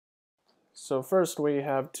So first we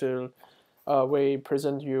have to we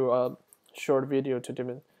present you a short video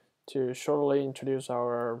to shortly introduce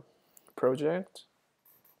our project.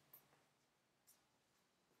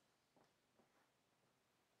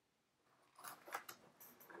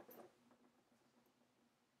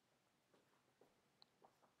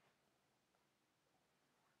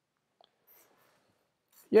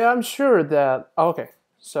 Yeah, I'm sure that okay.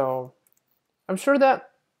 So I'm sure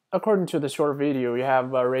that according to the short video, you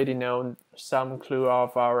have already known some clue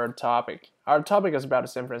of our topic. Our topic is about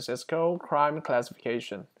San Francisco crime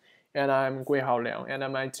classification. And I'm Gui Hao Liang,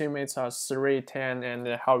 and my teammates are Siri Tan and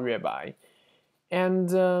Hao Yuebai. And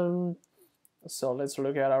so let's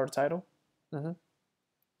look at our title. Mhm.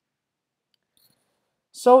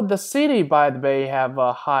 So the city, by the way, have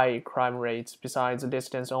a high crime rates. Besides the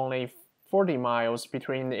distance, only 40 miles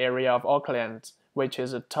between the area of Oakland, which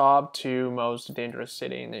is the top two most dangerous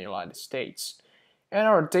city in the United States. And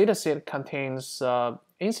our dataset contains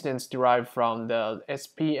incidents derived from the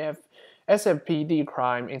SFPD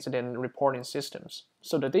crime incident reporting systems.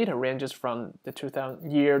 So the data ranges from the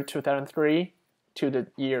year 2003 to the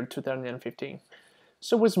year 2015.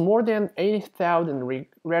 So with more than 80,000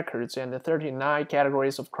 records and 39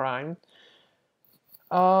 categories of crime,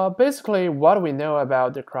 basically what we know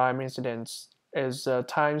about the crime incidents is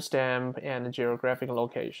timestamp and geographic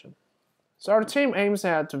location. So our team aims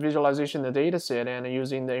at visualization of the dataset and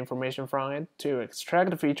using the information from it to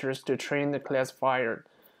extract features to train the classifier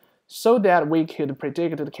so that we could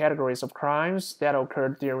predict the categories of crimes that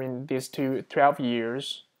occurred during these 12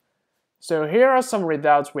 years. So here are some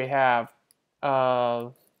results we have.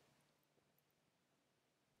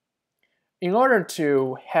 In order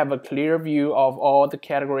to have a clear view of all the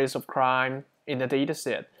categories of crime in the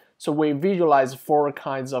dataset, so we visualize 4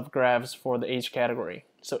 kinds of graphs for each category.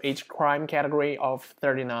 So each crime category of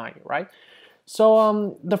 39, right?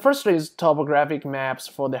 So the first is topographic maps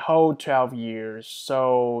for the whole 12 years.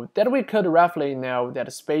 So that we could roughly know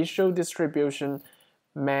that spatial distribution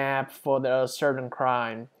map for the certain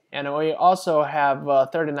crime. And we also have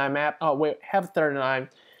 39 we have 39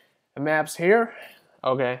 maps here.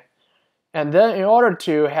 Okay. And then in order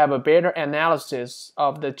to have a better analysis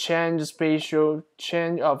of the change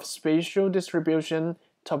of spatial distribution,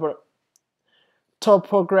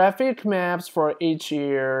 topographic maps for each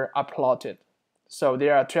year are plotted. So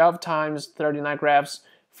there are 12 times 39 graphs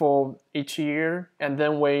for each year, and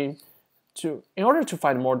then in order to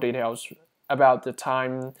find more details about the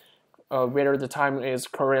time, whether the time is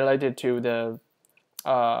correlated to the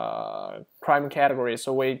crime category,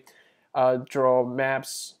 so we draw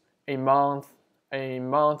maps a month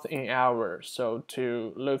in hours, so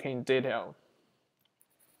to look in detail.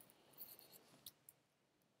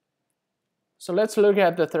 So let's look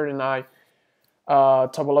at the 39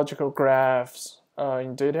 topological graphs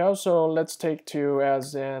in detail. So let's take 2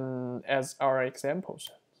 as our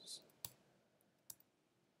examples.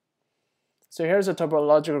 So here's a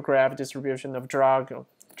topological graph distribution of drug.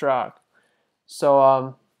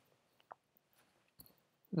 So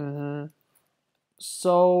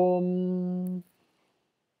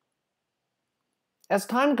as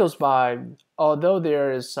time goes by, although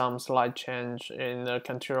there is some slight change in the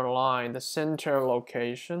contour line, the center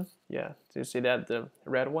location, yeah, do you see that, the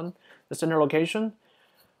red one? The center location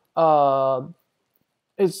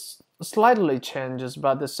is slightly changes,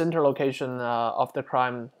 but the center location of the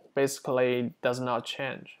crime basically does not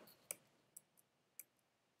change.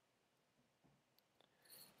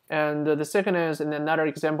 And the second is, and another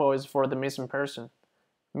example is for the missing person.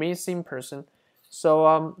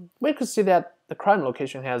 So we could see that the crime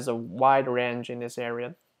location has a wide range in this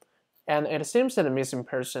area. And it seems that a missing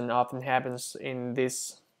person often happens in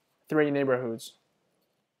these 3 neighborhoods,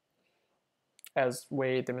 as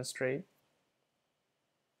we demonstrate.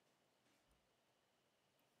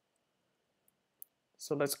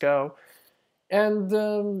 So let's go. And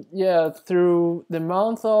yeah, through the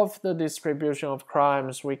month of the distribution of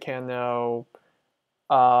crimes, we can know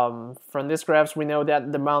from these graphs, we know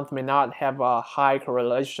that the month may not have a high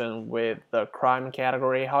correlation with the crime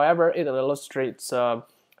category. However, it illustrates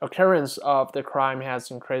occurrence of the crime has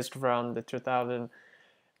increased from the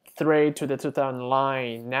 2003 to the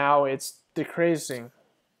 2009. Now it's decreasing.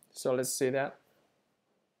 So let's see that.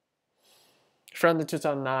 From the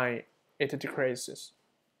 2009, it decreases.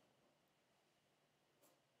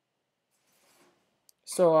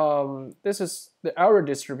 So this is the hour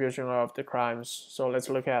distribution of the crimes. So let's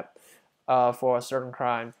look at for a certain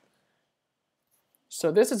crime.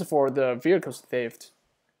 So this is for the vehicle theft.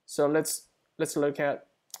 So let's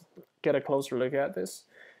get a closer look at this.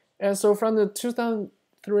 And so from the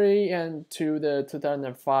 2003 and to the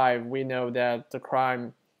 2005, we know that the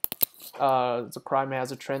crime the crime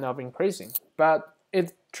has a trend of increasing, but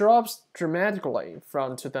it drops dramatically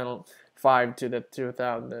from 2005 to the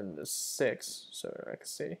 2006. So I can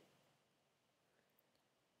see.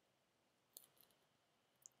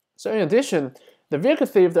 So in addition, the vehicle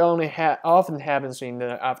theft only often happens in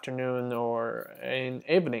the afternoon or in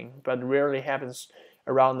evening, but rarely happens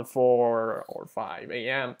around 4 or 5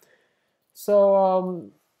 a.m.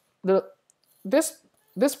 So the this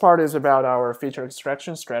this part is about our feature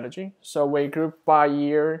extraction strategy. So we group by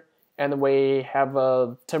year, and we have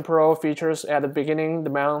temporal features at the beginning, the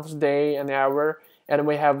month, day, and hour, and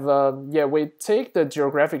we have we take the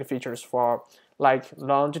geographic features for like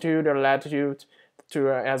longitude or latitude to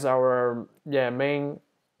as our main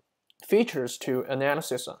features to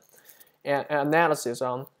analysis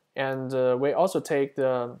on, and we also take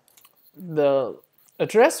the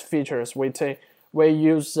address features. We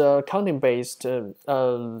use counting-based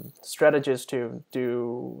strategies to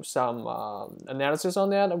do some analysis on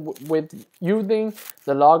that with using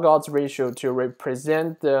the log odds ratio to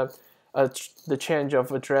represent the change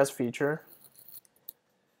of address feature.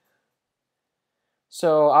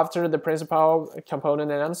 So after the principal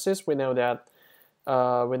component analysis, we know that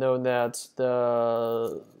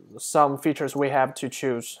the some features we have to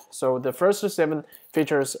choose. So the first 7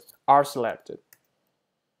 features are selected.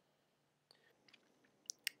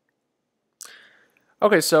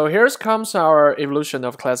 Okay, so here comes our evolution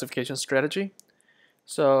of classification strategy.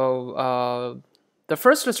 So the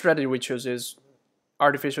first strategy we choose is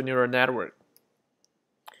artificial neural network.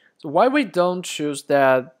 So why we don't choose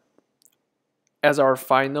that as our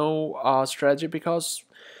final strategy? Because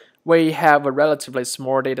we have a relatively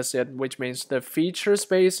small data set, which means the feature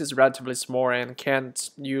space is relatively small and can't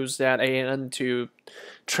use that ANN to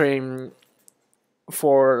train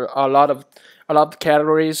for a lot of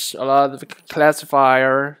categories, a lot of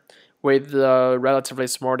classifier with a relatively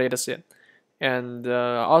small data set. And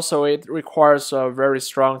also it requires a very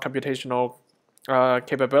strong computational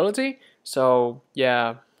capability. So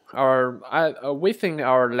yeah, we think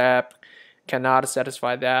our lab cannot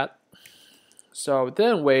satisfy that. So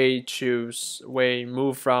then we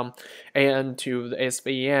move from AN to the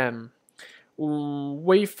SVM.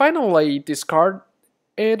 We finally discard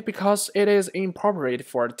it because it is inappropriate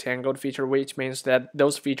for a tangled feature, which means that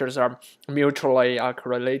those features are mutually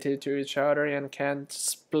correlated to each other and can't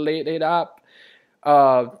split it up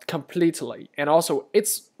completely. And also,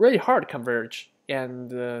 it's really hard to converge,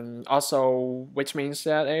 and also, which means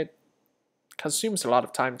that it consumes a lot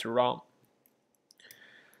of time to run.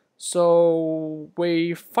 So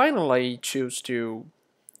we finally choose to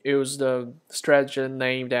use the strategy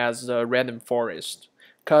named as the random forest,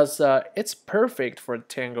 because it's perfect for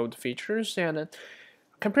tangled features, and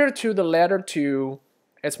compared to the latter two,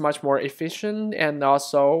 it's much more efficient, and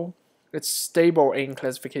also it's stable in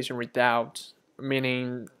classification redoubt,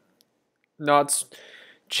 meaning not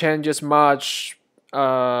changes much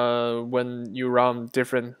when you run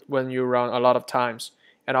a lot of times,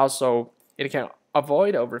 and also it can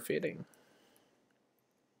avoid overfitting.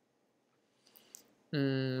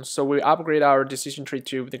 So we upgrade our decision tree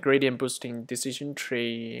to the gradient boosting decision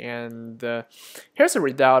tree, and here's a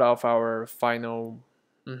result of our final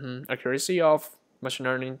accuracy of machine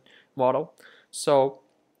learning model. So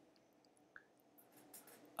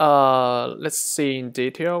let's see in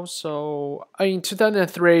detail. So in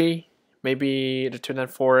 2003, maybe the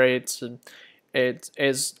 2004, it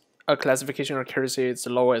is a classification accuracy. It's the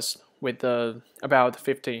lowest with about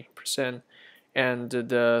 50%, and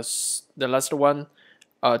the last one,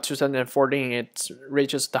 2014, it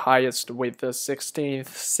reaches the highest with the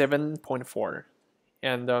 67.4,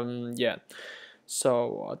 and yeah,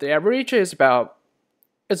 so the average is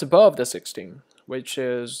it's above the 16, which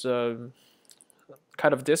is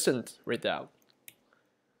kind of distant redoubt.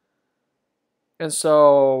 And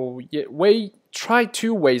so yeah, we try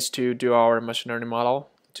 2 ways to do our machine learning model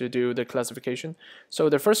to do the classification. So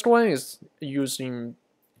the first one is using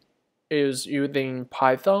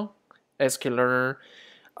Python sklearner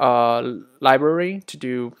library to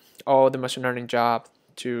do all the machine learning job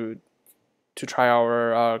to try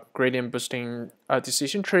our gradient boosting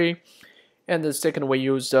decision tree. And the second, we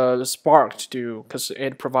use Spark to do, because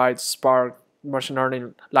it provides Spark machine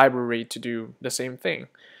learning library to do the same thing.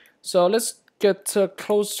 So let's get a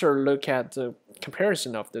closer look at the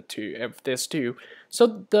comparison of these two.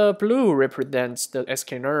 So the blue represents the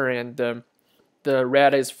sklearner, and the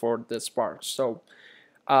red is for the Spark. So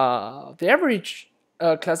the average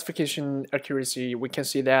classification accuracy, we can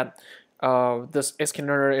see that this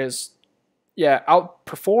sklearner is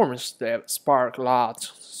outperforms the Spark a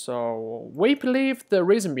lot. So we believe the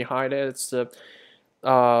reason behind it is the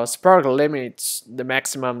Spark limits the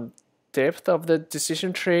maximum depth of the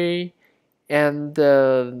decision tree, and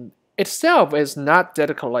itself is not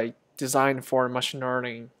dedicatedly designed for machine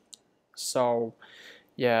learning. So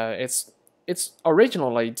yeah, it's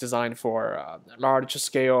originally designed for large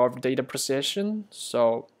scale of data precision.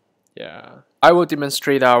 So yeah, I will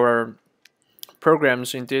demonstrate our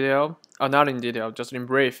programs in detail, not in detail, just in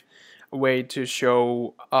brief way to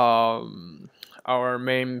show our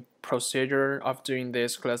main procedure of doing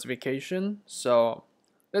this classification. So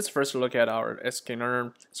let's first look at our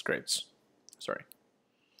sklearn scripts. Sorry.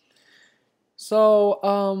 So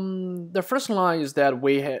the first line is that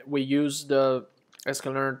we use the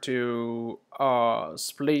sklearn to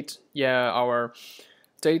split our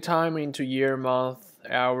daytime into year, month,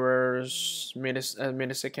 hours,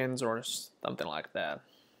 milliseconds, or something like that.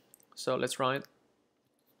 So let's run it.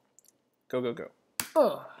 Go.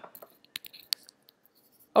 Oh.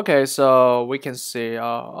 Okay, so we can see,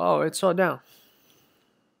 oh, it's all down.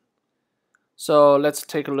 So let's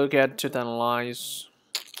take a look at to analyze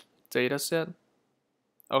dataset.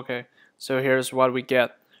 Okay, so here's what we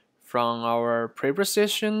get from our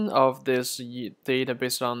preprecision of this data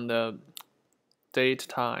based on the date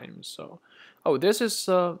time. So, oh, this is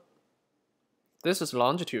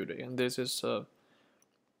longitude and this is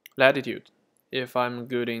latitude. If I'm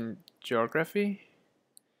good in geography,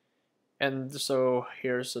 and so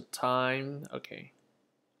here's the time. Okay,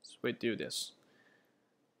 so we do this.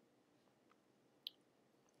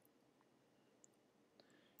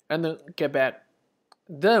 And then get back.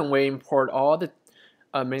 Then we import all the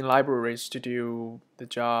main libraries to do the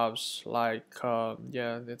jobs. Like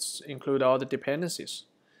let's include all the dependencies.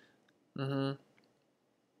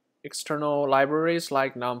 External libraries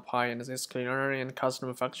like NumPy and sklearn and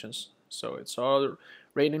custom functions. So it's all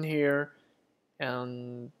written here,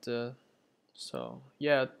 and so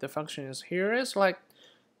yeah, the function is here is like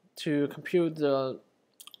to compute the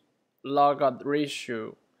log-odd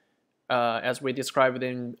ratio as we described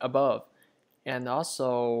in above. And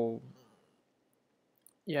also,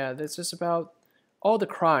 yeah, this is about all the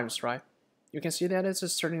crimes, right? You can see that it's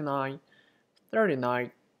 39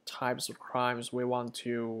 types of crimes we want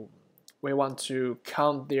to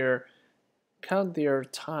count their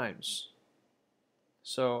times.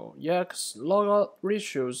 So yeah, because log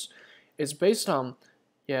ratios is based on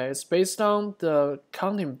the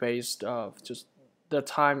counting based of just the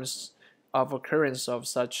times of occurrence of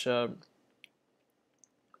such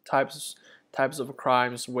types of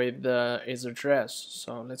crimes with its address.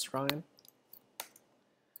 So let's run it.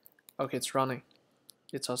 Okay, it's running.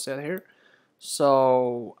 It's all set here.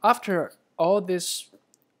 So after all this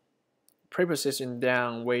preprocessing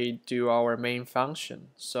done, we do our main function.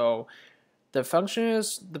 So the function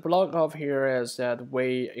is the block of here is that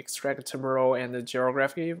we extract temporal and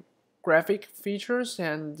the graphic features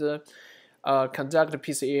and conduct a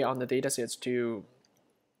PCA on the datasets to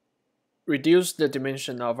reduce the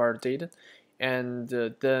dimension of our data, and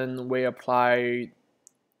then we apply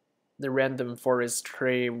the random forest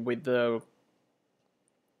tree with the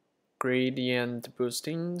gradient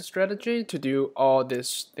boosting strategy to do all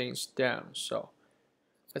these things down. So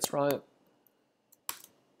let's run it.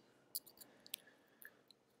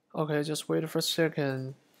 Okay, just wait for a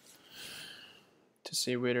second to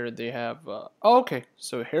see whether they have. Okay,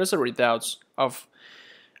 so here's the results of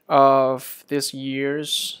this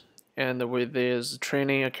year's and with this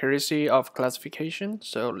training accuracy of classification.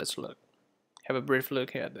 So let's have a brief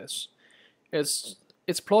look at this. It's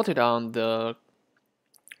plotted on the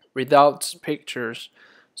results pictures.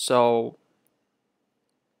 So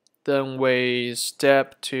then we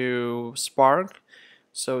step to Spark.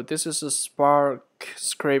 So this is a Spark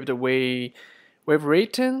script we've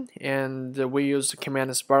written, and we use the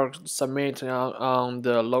command Spark submit on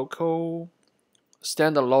the local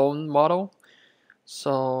standalone model.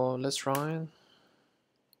 So let's run it.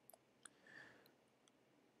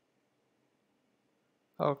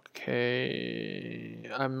 Okay,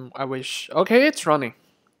 I wish. Okay, it's running.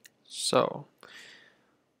 So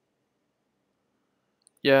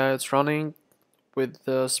yeah, it's running with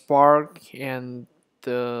the Spark and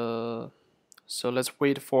the. So let's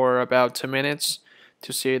wait for about 2 minutes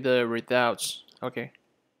to see the results. Okay.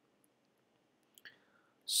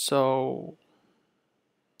 So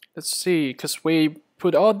let's see, because we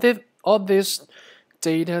put all this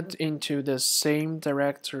data into the same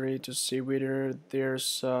directory to see whether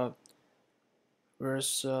there's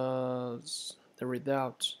where's the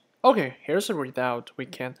result. Okay, here's the result. We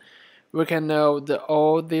can know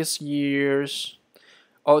all these years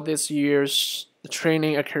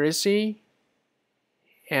training accuracy,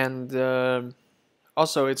 and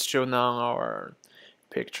also it's shown on our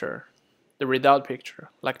picture. the result picture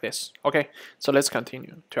like this. Okay, so let's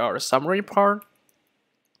continue to our summary part.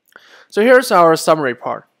 So here's our summary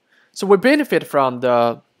part. So we benefit from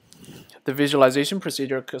the visualization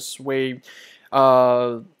procedure because we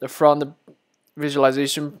from the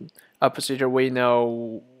visualization procedure we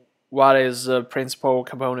know what is principal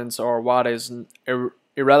components or what is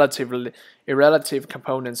irrelative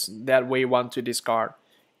components that we want to discard.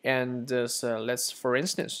 And so let's, for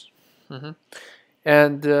instance,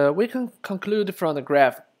 and we can conclude from the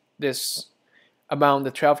graph this among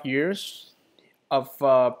the 12 years of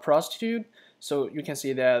prostitute. So you can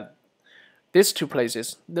see that these two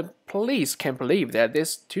places, the police can believe that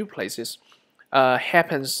these two places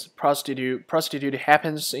prostitute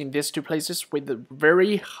happens in these two places with a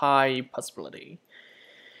very high possibility.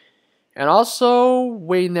 And also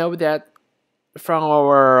we know that from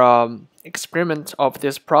our experiment of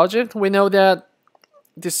this project, we know that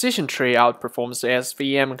decision tree outperforms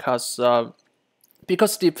SVM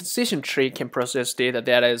because the decision tree can process data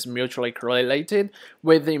that is mutually correlated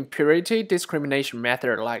with the impurity discrimination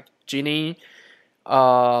method like Gini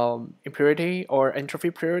impurity or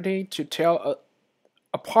entropy purity to tell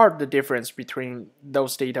apart the difference between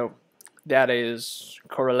those data that is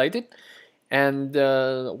correlated. And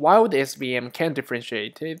while the SVM can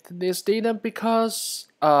differentiate this data because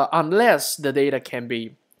unless the data can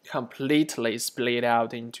be completely split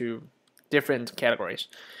out into different categories.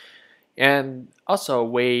 And also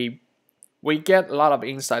we get a lot of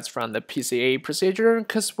insights from the PCA procedure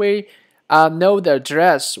because we know the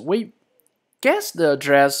address. We guess the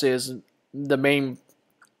address is the main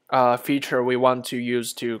feature we want to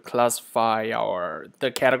use to classify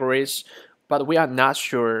the categories, but we are not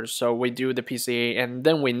sure, so we do the PCA and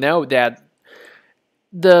then we know that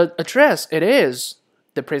the address, it is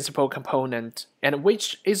the principal component, and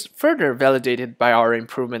which is further validated by our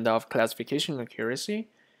improvement of classification accuracy.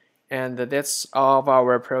 And that's all of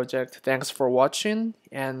our project. Thanks for watching,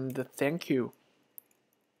 and thank you.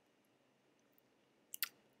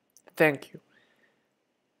 Thank you.